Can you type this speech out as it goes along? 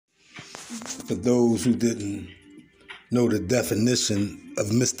For those who didn't know the definition of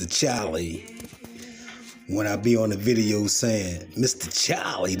Mr. Charlie, when I be on a video saying, Mr.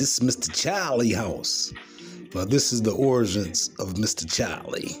 Charlie, this is Mr. Charlie house. Well, this is the origins of Mr.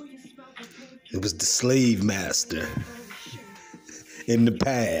 Charlie. It was the slave master in the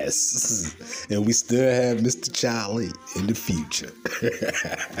past, and we still have Mr. Charlie in the future.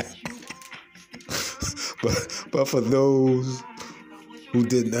 but for those who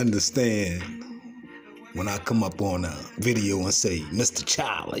didn't understand, when I come up on a video and say, Mr.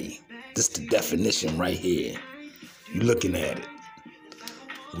 Charlie, this is the definition right here. You're looking at it.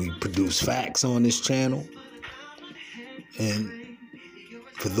 We produce facts on this channel. And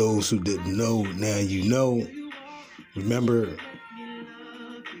for those who didn't know, now you know. Remember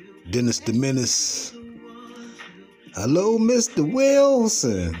Dennis the Menace? Hello, Mr.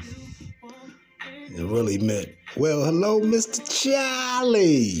 Wilson. It really meant, well, hello, Mr.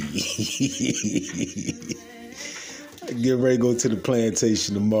 Charlie. I get ready to go to the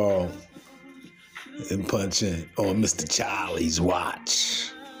plantation tomorrow and punch in on Mr. Charlie's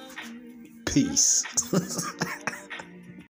watch. Peace.